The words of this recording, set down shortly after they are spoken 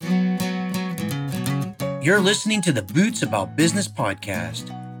You're listening to the Boots About Business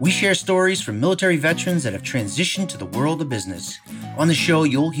podcast. We share stories from military veterans that have transitioned to the world of business. On the show,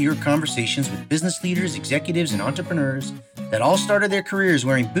 you'll hear conversations with business leaders, executives, and entrepreneurs that all started their careers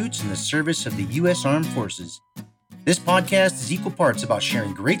wearing boots in the service of the U.S. Armed Forces. This podcast is equal parts about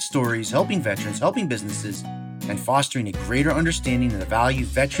sharing great stories, helping veterans, helping businesses, and fostering a greater understanding of the value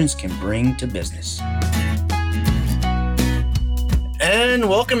veterans can bring to business. And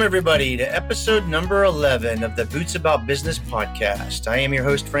welcome, everybody, to episode number 11 of the Boots About Business podcast. I am your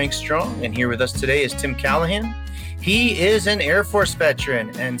host, Frank Strong, and here with us today is Tim Callahan. He is an Air Force veteran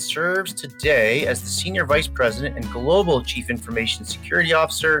and serves today as the Senior Vice President and Global Chief Information Security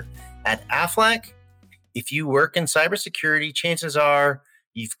Officer at AFLAC. If you work in cybersecurity, chances are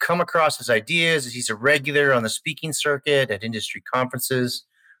you've come across his ideas. He's a regular on the speaking circuit at industry conferences.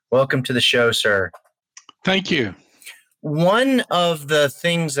 Welcome to the show, sir. Thank you. One of the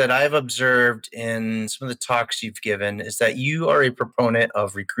things that I've observed in some of the talks you've given is that you are a proponent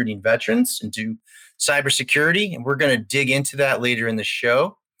of recruiting veterans into cybersecurity, and we're going to dig into that later in the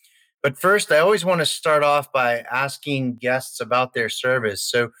show. But first, I always want to start off by asking guests about their service.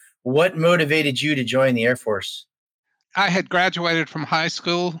 So what motivated you to join the Air Force? I had graduated from high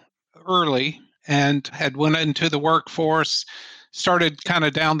school early and had went into the workforce, started kind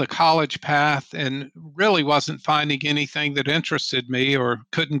of down the college path, and really wasn't finding anything that interested me or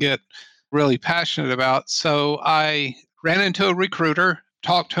couldn't get really passionate about. So I ran into a recruiter,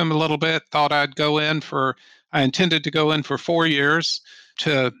 talked to him a little bit, thought I intended to go in for 4 years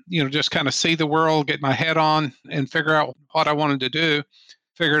to, just kind of see the world, get my head on and figure out what I wanted to do.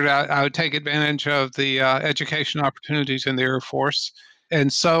 Figured out I would take advantage of the education opportunities in the Air Force.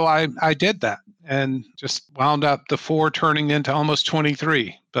 And so I did that and just wound up the 4 turning into almost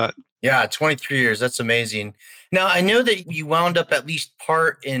 23. But yeah, 23 years. That's amazing. Now, I know that you wound up at least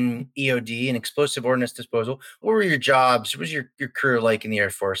part in EOD, in explosive ordnance disposal. What were your jobs? What was your career like in the Air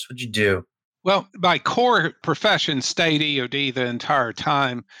Force? What'd you do? Well, my core profession stayed EOD the entire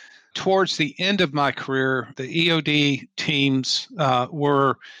time. Towards the end of my career, the EOD teams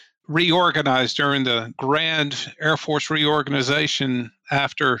were reorganized during the grand Air Force reorganization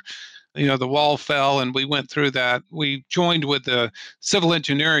after, the wall fell and we went through that. We joined with the civil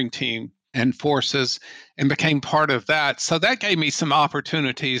engineering team and forces and became part of that. So that gave me some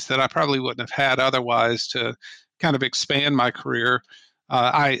opportunities that I probably wouldn't have had otherwise to kind of expand my career.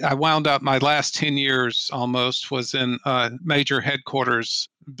 I wound up my last 10 years almost was in major headquarters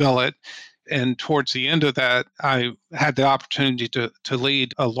billet. And towards the end of that, I had the opportunity to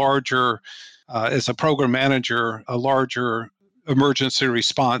lead a larger, as a program manager, a larger emergency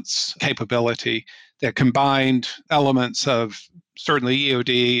response capability that combined elements of certainly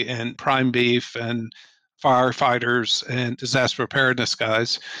EOD and prime beef and firefighters and disaster preparedness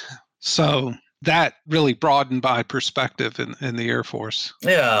guys. So that really broadened my perspective in the Air Force.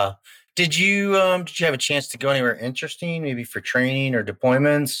 Yeah. Did you have a chance to go anywhere interesting, maybe for training or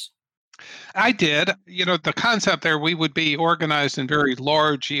deployments? I did. The concept there, we would be organized in very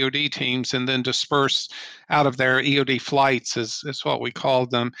large EOD teams and then disperse out of their EOD flights is what we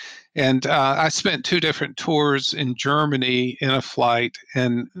called them. And I spent 2 different tours in Germany in a flight.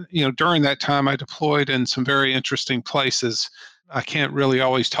 And, during that time, I deployed in some very interesting places. I can't really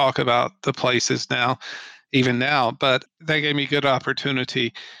always talk about the places even now, but they gave me good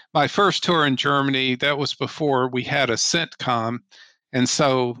opportunity. My first tour in Germany, that was before we had a CENTCOM. And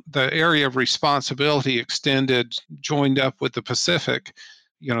so the area of responsibility joined up with the Pacific,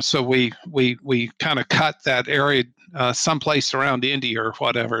 so we kind of cut that area someplace around India or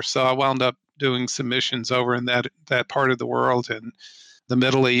whatever. So I wound up doing some missions over in that part of the world and the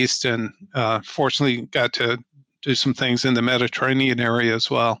Middle East, and fortunately got to do some things in the Mediterranean area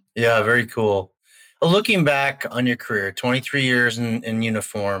as well. Yeah, very cool. Looking back on your career, 23 years in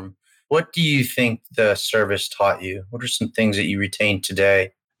uniform, what do you think the service taught you? What are some things that you retain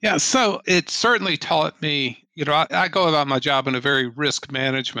today? Yeah, so it certainly taught me, I go about my job in a very risk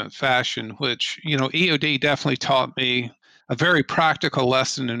management fashion, which, EOD definitely taught me a very practical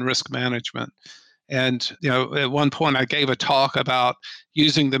lesson in risk management. And, at one point I gave a talk about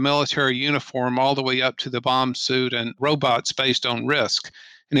using the military uniform all the way up to the bomb suit and robots based on risk.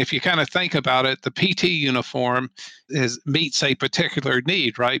 And if you kind of think about it, the PT uniform meets a particular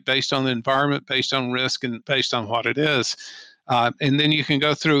need, right? Based on the environment, based on risk, and based on what it is. And then you can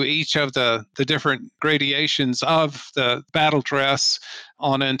go through each of the different gradations of the battle dress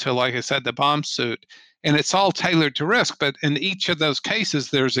on into, like I said, the bomb suit. And it's all tailored to risk. But in each of those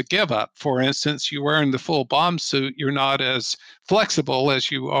cases, there's a give up. For instance, you're wearing the full bomb suit, you're not as flexible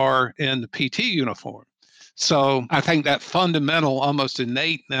as you are in the PT uniform. So I think that fundamental, almost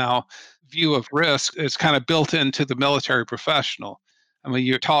innate now view of risk is kind of built into the military professional. I mean,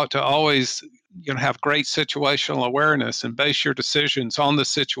 you're taught to always, have great situational awareness and base your decisions on the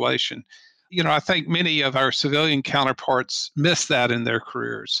situation. I think many of our civilian counterparts miss that in their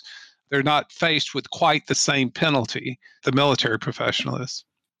careers. They're not faced with quite the same penalty the military professional is.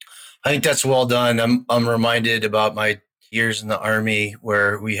 I think that's well done. I'm reminded about my years in the Army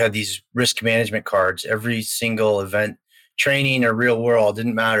where we had these risk management cards. Every single event, training or real world,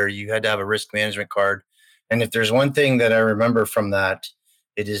 didn't matter. You had to have a risk management card. And if there's one thing that I remember from that,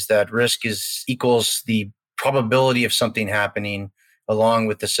 it is that risk equals the probability of something happening along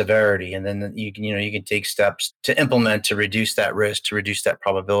with the severity. And then you can take steps to implement to reduce that risk, to reduce that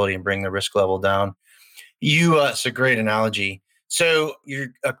probability and bring the risk level down. It's a great analogy. So you're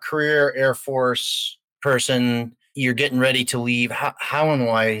a career Air Force person, you're getting ready to leave. How and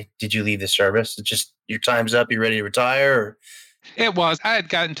why did you leave the service? It's just your time's up, you're ready to retire? Or? It was. I had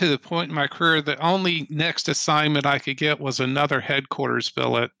gotten to the point in my career the only next assignment I could get was another headquarters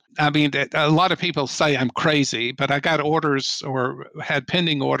billet. I mean, a lot of people say I'm crazy, but I got orders or had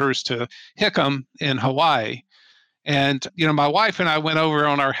pending orders to Hickam in Hawaii. And, my wife and I went over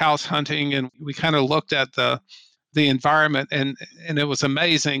on our house hunting and we kind of looked at the environment and it was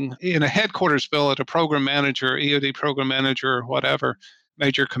amazing. In a headquarters billet, a program manager, EOD program manager, or whatever,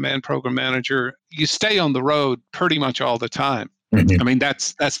 major command program manager, you stay on the road pretty much all the time. Mm-hmm. I mean,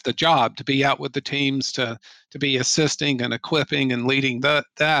 that's the job, to be out with the teams, to be assisting and equipping and leading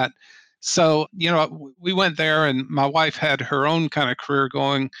that. So, we went there and my wife had her own kind of career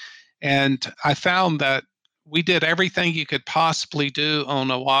going. And I found that we did everything you could possibly do on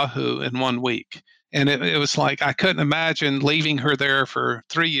Oahu in 1 week. And it was like, I couldn't imagine leaving her there for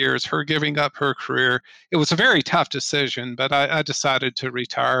 3 years, her giving up her career. It was a very tough decision, but I decided to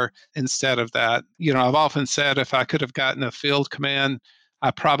retire instead of that. I've often said if I could have gotten a field command,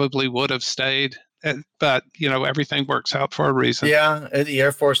 I probably would have stayed. But, everything works out for a reason. Yeah, the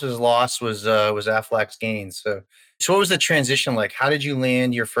Air Force's loss was Aflac's gain. So what was the transition like? How did you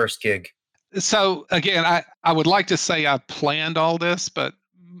land your first gig? So again, I would like to say I planned all this, but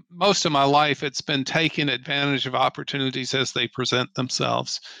most of my life, it's been taking advantage of opportunities as they present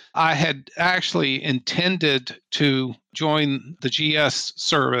themselves. I had actually intended to join the GS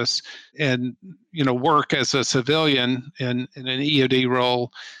service and, work as a civilian in an EOD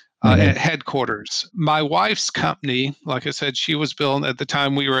role at headquarters. My wife's company, like I said, she was building at the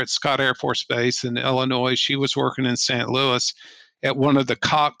time we were at Scott Air Force Base in Illinois. She was working in St. Louis at one of the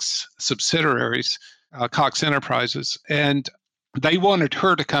Cox subsidiaries, Cox Enterprises. And they wanted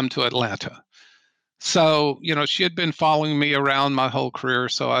her to come to Atlanta. So, she had been following me around my whole career.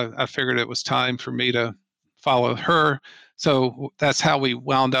 So I figured it was time for me to follow her. So that's how we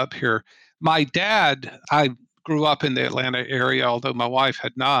wound up here. My dad, I grew up in the Atlanta area, although my wife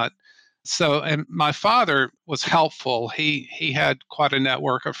had not. So, and my father was helpful. He had quite a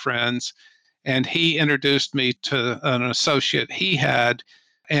network of friends, and he introduced me to an associate he had.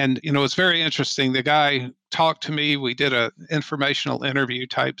 And, it was very interesting. The guy talked to me. We did an informational interview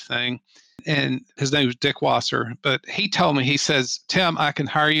type thing. And his name was Dick Wasser. But he told me, he says, Tim, I can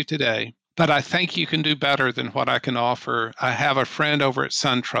hire you today, but I think you can do better than what I can offer. I have a friend over at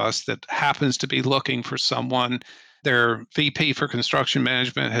SunTrust that happens to be looking for someone. Their VP for construction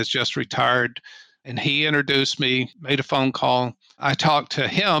management has just retired. And he introduced me, made a phone call. I talked to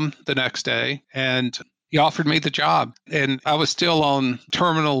him the next day, and he offered me the job. And I was still on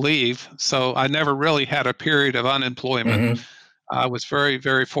terminal leave, so I never really had a period of unemployment. Mm-hmm. I was very,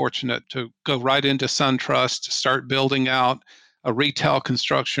 very fortunate to go right into SunTrust, to start building out a retail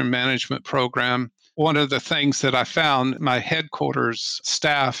construction management program. One of the things that I found, my headquarters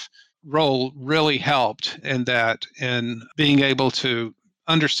staff role really helped in that, in being able to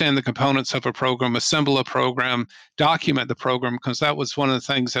understand the components of a program, assemble a program, document the program, because that was one of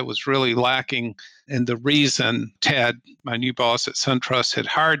the things that was really lacking. And the reason Ted, my new boss at SunTrust, had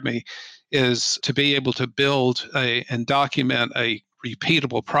hired me is to be able to build and document a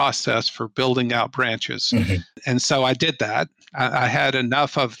repeatable process for building out branches. Mm-hmm. And so I did that. I had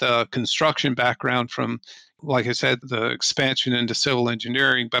enough of the construction background from, like I said, the expansion into civil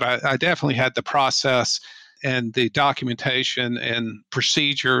engineering, but I definitely had the process and the documentation and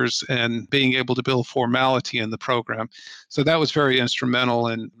procedures and being able to build formality in the program. So that was very instrumental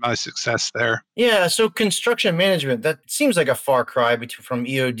in my success there. Yeah, so construction management, that seems like a far cry from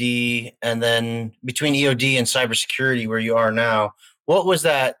EOD and then between EOD and cybersecurity where you are now. What was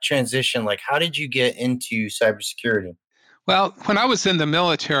that transition like? How did you get into cybersecurity? Well, when I was in the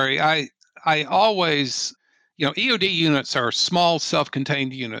military, I always, EOD units are small,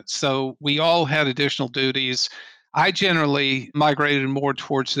 self-contained units. So we all had additional duties. I generally migrated more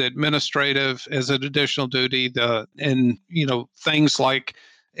towards the administrative as an additional duty, things like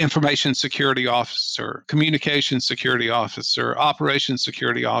information security officer, communication security officer, operations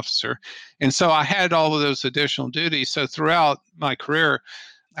security officer. And so I had all of those additional duties. So throughout my career,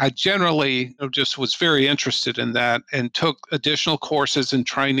 I generally just was very interested in that and took additional courses and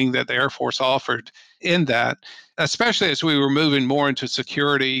training that the Air Force offered in that, especially as we were moving more into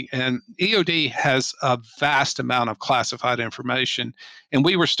security. And EOD has a vast amount of classified information, and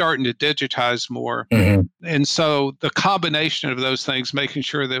we were starting to digitize more. Mhm. And so the combination of those things, making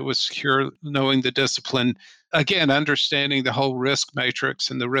sure that it was secure, knowing the discipline, again, understanding the whole risk matrix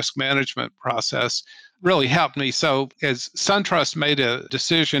and the risk management process really helped me. So as SunTrust made a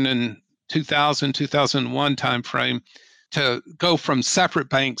decision in 2001 timeframe to go from separate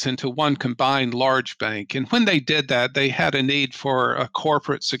banks into one combined large bank. And when they did that, they had a need for a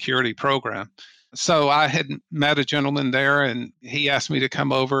corporate security program. So I had met a gentleman there, and he asked me to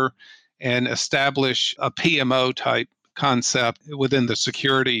come over and establish a PMO type concept within the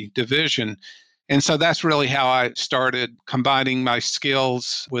security division. And so that's really how I started combining my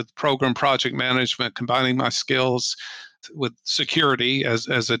skills with program project management, combining my skills with security as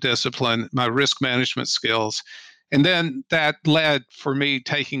a discipline, my risk management skills. And then that led for me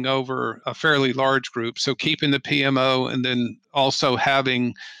taking over a fairly large group. So keeping the PMO and then also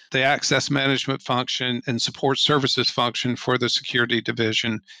having the access management function and support services function for the security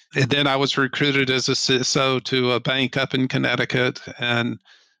division. And then I was recruited as a CISO to a bank up in Connecticut and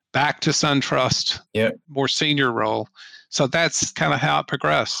back to SunTrust, Yeah. more senior role. So that's kind of how it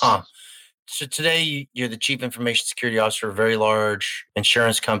progressed. Huh. So today you're the chief information security officer of a very large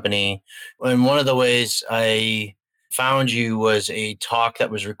insurance company. And one of the ways I found you was a talk that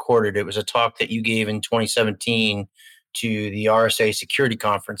was recorded. It was a talk that you gave in 2017 to the RSA Security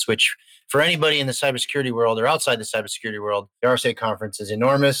Conference, which for anybody in the cybersecurity world or outside the cybersecurity world, the RSA conference is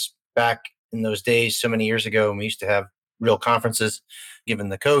enormous. Back in those days, so many years ago, we used to have real conferences given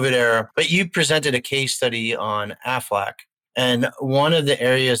the COVID era. But you presented a case study on Aflac. And one of the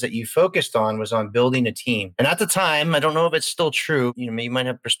areas that you focused on was on building a team. And at the time, I don't know if it's still true, you might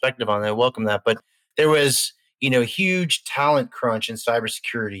have perspective on that. I welcome that. But there was, huge talent crunch in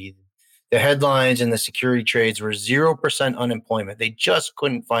cybersecurity. The headlines in the security trades were 0% unemployment. They just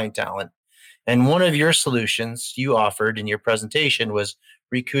couldn't find talent. And one of your solutions you offered in your presentation was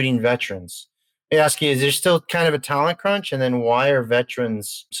recruiting veterans. I ask you, is there still kind of a talent crunch? And then why are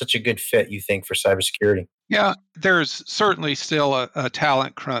veterans such a good fit, you think, for cybersecurity? Yeah, there's certainly still a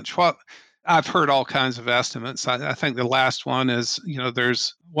talent crunch. Well, I've heard all kinds of estimates. I think the last one is,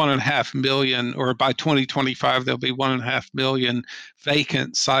 there's 1.5 million, or by 2025, there'll be 1.5 million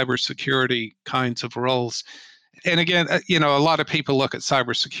vacant cybersecurity kinds of roles. And again, a lot of people look at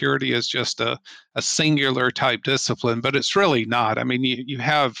cybersecurity as just a singular type discipline, but it's really not. I mean, you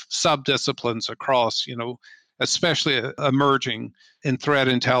have sub-disciplines across, especially emerging in threat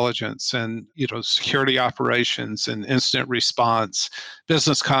intelligence and security operations and incident response,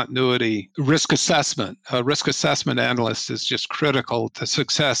 business continuity, risk assessment. A risk assessment analyst is just critical to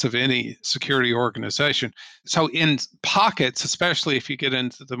success of any security organization. So in pockets, especially if you get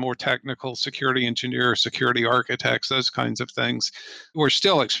into the more technical security engineer, security architects, those kinds of things, we're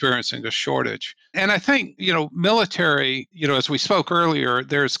still experiencing a shortage. And I think, military, as we spoke earlier,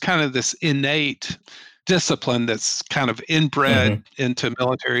 there's kind of this innate discipline that's kind of inbred into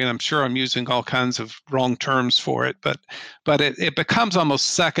military, and I'm sure I'm using all kinds of wrong terms for it, but it becomes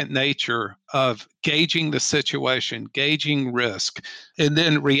almost second nature of gauging the situation, gauging risk, and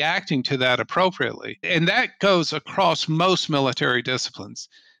then reacting to that appropriately. And that goes across most military disciplines.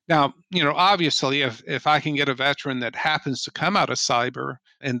 Now, obviously, if I can get a veteran that happens to come out of cyber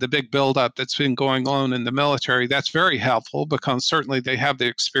and the big buildup that's been going on in the military, that's very helpful because certainly they have the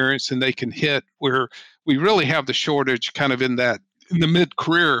experience and they can hit where we really have the shortage kind of in the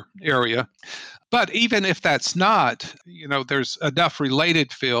mid-career area. But even if that's not, there's enough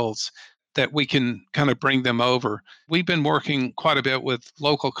related fields that we can kind of bring them over. We've been working quite a bit with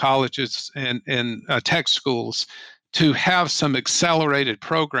local colleges and tech schools to have some accelerated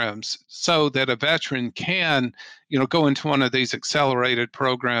programs so that a veteran can, go into one of these accelerated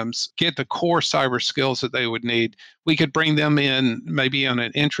programs, get the core cyber skills that they would need. We could bring them in maybe on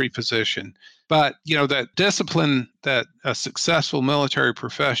an entry position. But, that discipline that a successful military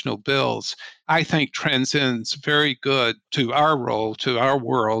professional builds, I think transcends very good to our role, to our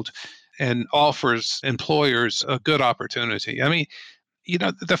world, and offers employers a good opportunity. I mean,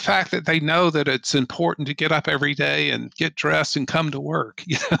 the fact that they know that it's important to get up every day and get dressed and come to work,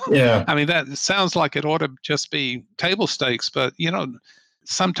 Yeah. I mean, that sounds like it ought to just be table stakes, but,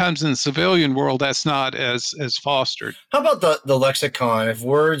 sometimes in the civilian world, that's not as fostered. How about the lexicon? If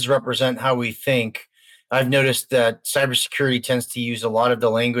words represent how we think, I've noticed that cybersecurity tends to use a lot of the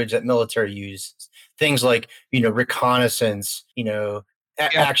language that military uses. Things like, reconnaissance, Yeah.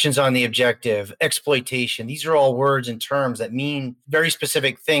 actions on the objective, exploitation. These are all words and terms that mean very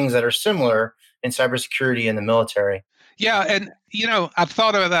specific things that are similar in cybersecurity and the military. Yeah, and I've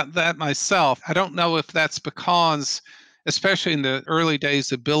thought about that myself. I don't know if that's because, especially in the early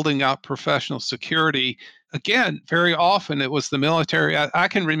days of building out professional security, again, very often it was the military. I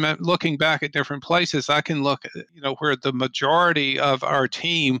can remember looking back at different places. I can look at, where the majority of our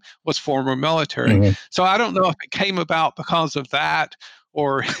team was former military. Mhm. So I don't know if it came about because of that,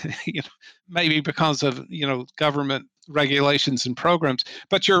 or maybe because of government regulations and programs.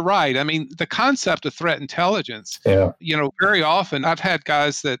 But you're right. I mean, the concept of threat intelligence, Yeah. very often I've had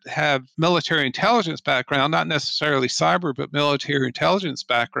guys that have military intelligence background, not necessarily cyber, but military intelligence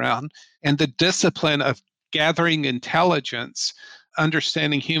background, and the discipline of gathering intelligence,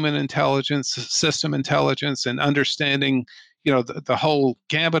 understanding human intelligence, system intelligence, and understanding the whole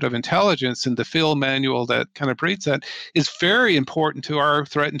gambit of intelligence, and the field manual that kind of breeds that is very important to our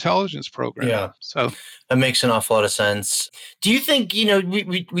threat intelligence program. Yeah. So that makes an awful lot of sense. Do you think,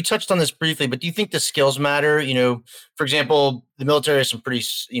 we touched on this briefly, but do you think the skills matter? For example, the military has some pretty,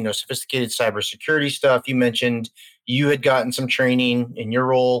 sophisticated cybersecurity stuff. You mentioned you had gotten some training in your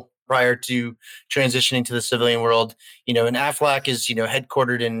role prior to transitioning to the civilian world. And AFLAC is,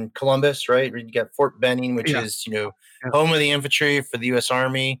 headquartered in Columbus, right? You got Fort Benning, which yeah, is, yeah. home of the infantry for the U.S.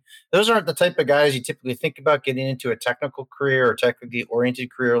 Army. Those aren't the type of guys you typically think about getting into a technical career or technically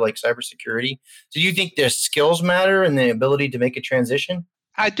oriented career like cybersecurity. Do you think their skills matter and the ability to make a transition?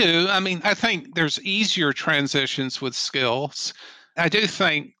 I do. I mean, I think there's easier transitions with skills. I do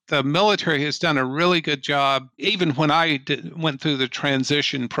think the military has done a really good job, even when went through the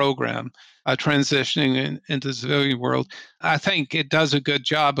transition program, transitioning into the civilian world. I think it does a good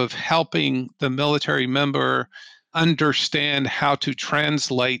job of helping the military member understand how to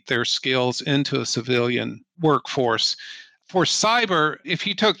translate their skills into a civilian workforce. For cyber, if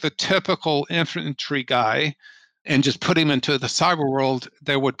you took the typical infantry guy and just put him into the cyber world,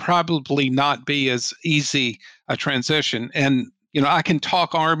 there would probably not be as easy a transition. And I can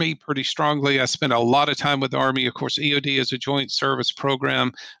talk Army pretty strongly. I spent a lot of time with the Army. Of course, EOD is a joint service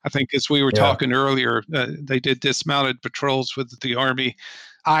program. I think, as we were Yeah. talking earlier, they did dismounted patrols with the Army.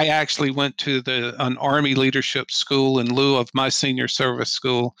 I actually went to an Army leadership school in lieu of my senior service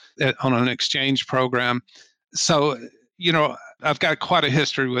school on an exchange program. So, I've got quite a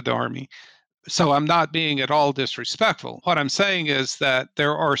history with the Army. So I'm not being at all disrespectful. What I'm saying is that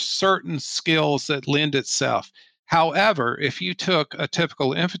there are certain skills that lend itself. However, if you took a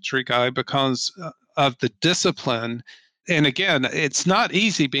typical infantry guy because of the discipline, and again, it's not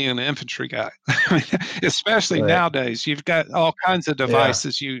easy being an infantry guy, especially Right. nowadays. You've got all kinds of Yeah.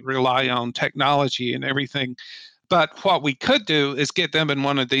 devices you rely on, technology and everything. But what we could do is get them in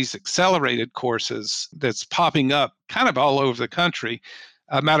one of these accelerated courses that's popping up kind of all over the country.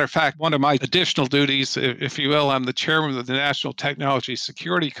 Matter of fact, one of my additional duties, if you will, I'm the chairman of the National Technology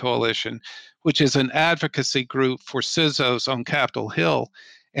Security Coalition, which is an advocacy group for CISOs on Capitol Hill.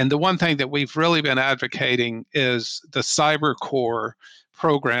 And the one thing that we've really been advocating is the Cyber Core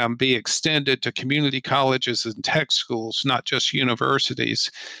program be extended to community colleges and tech schools, not just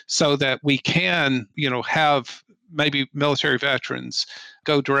universities, so that we can, have maybe military veterans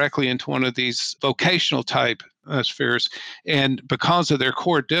go directly into one of these vocational type spheres, and because of their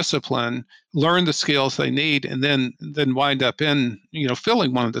core discipline, learn the skills they need, and then wind up in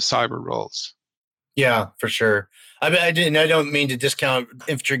filling one of the cyber roles. Yeah, for sure. I don't mean to discount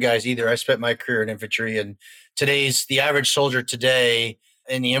infantry guys either. I spent my career in infantry, and the average soldier today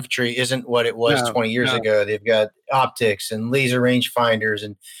in the infantry isn't what it was No, 20 years no. ago. They've got optics and laser range finders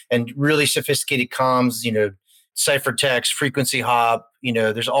and really sophisticated comms, cipher text, frequency hop,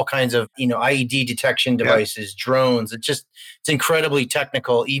 there's all kinds of, IED detection devices, drones. It's incredibly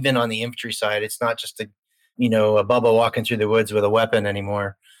technical, even on the infantry side. It's not just a Bubba walking through the woods with a weapon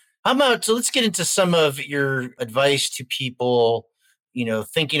anymore. So let's get into some of your advice to people,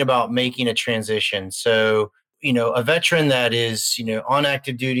 thinking about making a transition. So, a veteran that is, on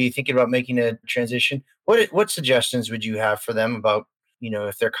active duty, thinking about making a transition, what suggestions would you have for them about,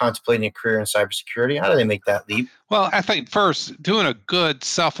 if they're contemplating a career in cybersecurity? How do they make that leap? Well, I think first, doing a good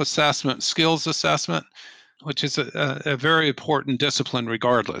self-assessment, skills assessment, which is a very important discipline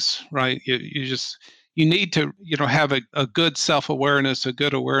regardless, right? You need to have a good self-awareness, a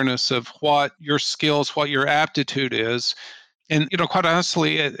good awareness of what your skills, what your aptitude is, And, quite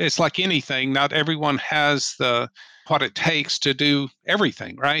honestly, it's like anything. Not everyone has what it takes to do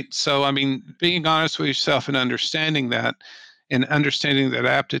everything, right? So, I mean, being honest with yourself and understanding that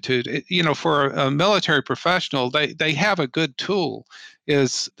aptitude, for a military professional, they have a good tool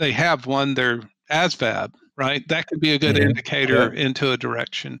is they have their ASVAB, right? That could be a good indicator into a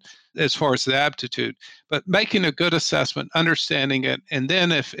direction as far as the aptitude. But making a good assessment, understanding it, and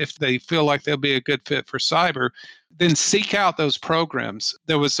then if they feel like they'll be a good fit for cyber, then seek out those programs.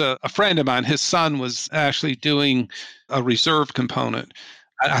 There was a friend of mine, his son was actually doing a reserve component.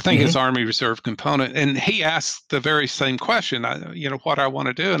 I think it's Army Reserve component. And he asked the very same question, what I want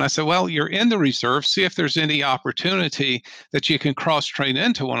to do. And I said, well, you're in the reserve. See if there's any opportunity that you can cross-train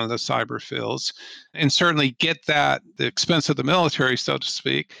into one of the cyber fields and certainly get the expense of the military, so to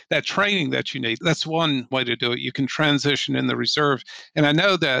speak, that training that you need. That's one way to do it. You can transition in the reserve. And I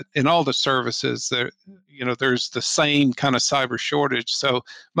know that in all the services, there's the same kind of cyber shortage. So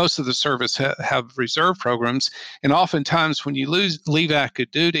most of the service have reserve programs. And oftentimes when you leave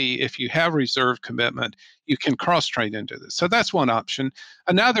active duty, if you have reserve commitment, you can cross-train into this. So that's one option.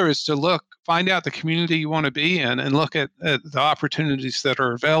 Another is to find out the community you want to be in and look at the opportunities that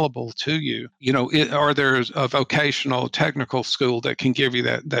are available to you. Are there a vocational technical school that can give you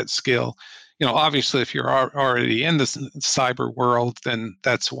that skill? Obviously, if you're already in the cyber world, then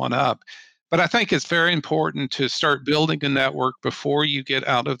that's one up. But I think it's very important to start building a network before you get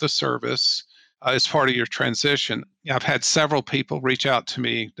out of the service as part of your transition. I've had several people reach out to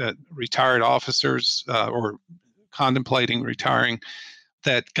me, that retired officers or contemplating retiring,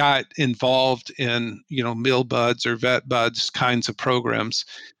 that got involved in, Mil Buds or Vet Buds kinds of programs.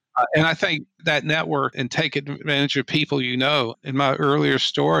 And I think that network and take advantage of people in my earlier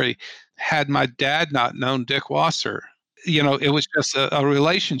story, had my dad not known Dick Wasser, it was just a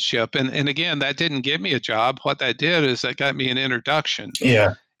relationship. And again, that didn't give me a job. What that did is that got me an introduction.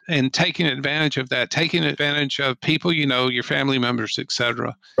 Yeah. And taking advantage of that, taking advantage of people, your family members, et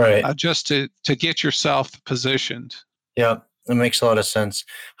cetera, right? Just to get yourself positioned. Yeah, that makes a lot of sense.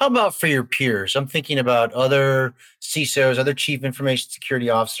 How about for your peers? I'm thinking about other CISOs, other chief information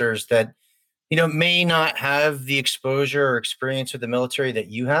security officers that, may not have the exposure or experience with the military that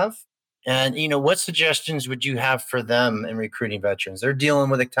you have. And, what suggestions would you have for them in recruiting veterans? They're dealing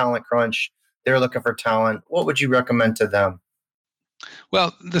with a talent crunch. They're looking for talent. What would you recommend to them?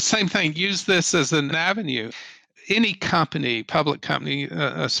 Well, the same thing. Use this as an avenue. Any company, public company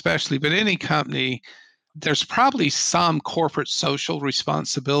especially, but any company, there's probably some corporate social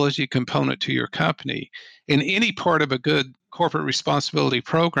responsibility component to your company. And any part of a good corporate responsibility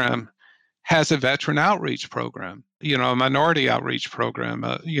program has a veteran outreach program, a minority outreach program,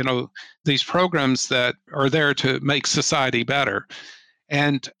 these programs that are there to make society better.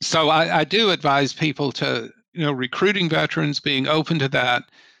 And so I do advise people to, recruiting veterans, being open to that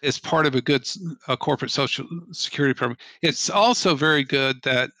is part of a good corporate social security program. It's also very good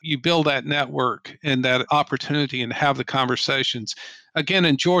that you build that network and that opportunity and have the conversations. Again,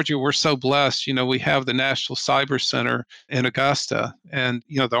 in Georgia, we're so blessed. We have the National Cyber Center in Augusta, and,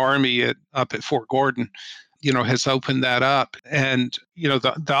 the Army up at Fort Gordon, has opened that up. And,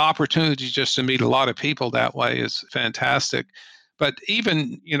 the opportunity just to meet a lot of people that way is fantastic. But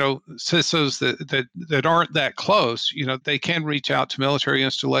even, CISOs that aren't that close, they can reach out to military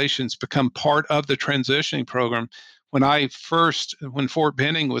installations, become part of the transitioning program. When Fort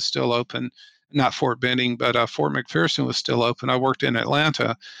Benning was still open, not Fort Benning, but Fort McPherson was still open, I worked in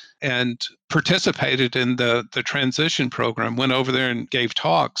Atlanta and participated in the transition program, went over there and gave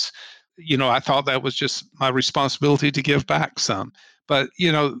talks. I thought that was just my responsibility to give back some. But,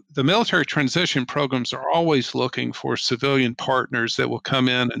 the military transition programs are always looking for civilian partners that will come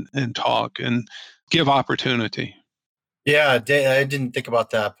in and talk and give opportunity. Yeah, I didn't think about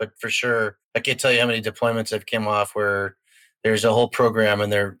that, but for sure, I can't tell you how many deployments I've come off where there's a whole program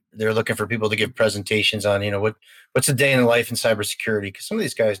and they're looking for people to give presentations on, what's a day in the life in cybersecurity, because some of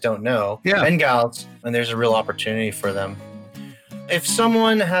these guys don't know, and gals, and there's a real opportunity for them. If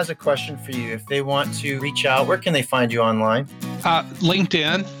someone has a question for you, if they want to reach out, where can they find you online?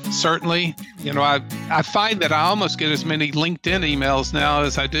 LinkedIn, certainly. I find that I almost get as many LinkedIn emails now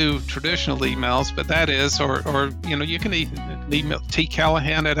as I do traditional emails, but that is, or you can email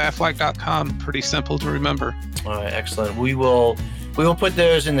tcallahan@aflac.com. Pretty simple to remember. All right, excellent. We will put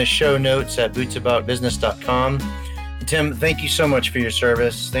those in the show notes at bootsaboutbusiness.com. Tim, thank you so much for your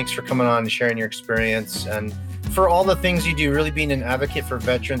service. Thanks for coming on and sharing your experience, and for all the things you do, really being an advocate for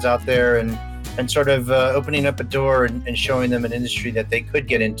veterans out there and sort of opening up a door and showing them an industry that they could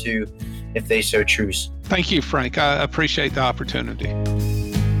get into if they so choose. Thank you, Frank. I appreciate the opportunity.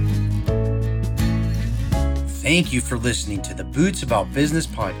 Thank you for listening to the Boots About Business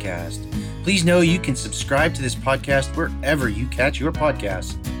podcast. Please know you can subscribe to this podcast wherever you catch your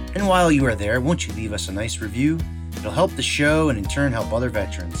podcasts. And while you are there, won't you leave us a nice review? It'll help the show and in turn help other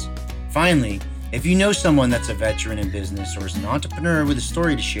veterans. Finally, if you know someone that's a veteran in business or is an entrepreneur with a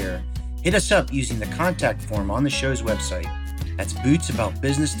story to share, hit us up using the contact form on the show's website. That's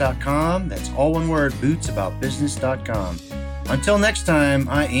bootsaboutbusiness.com. That's all one word, bootsaboutbusiness.com. Until next time,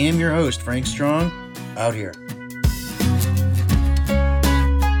 I am your host, Frank Strong, out here.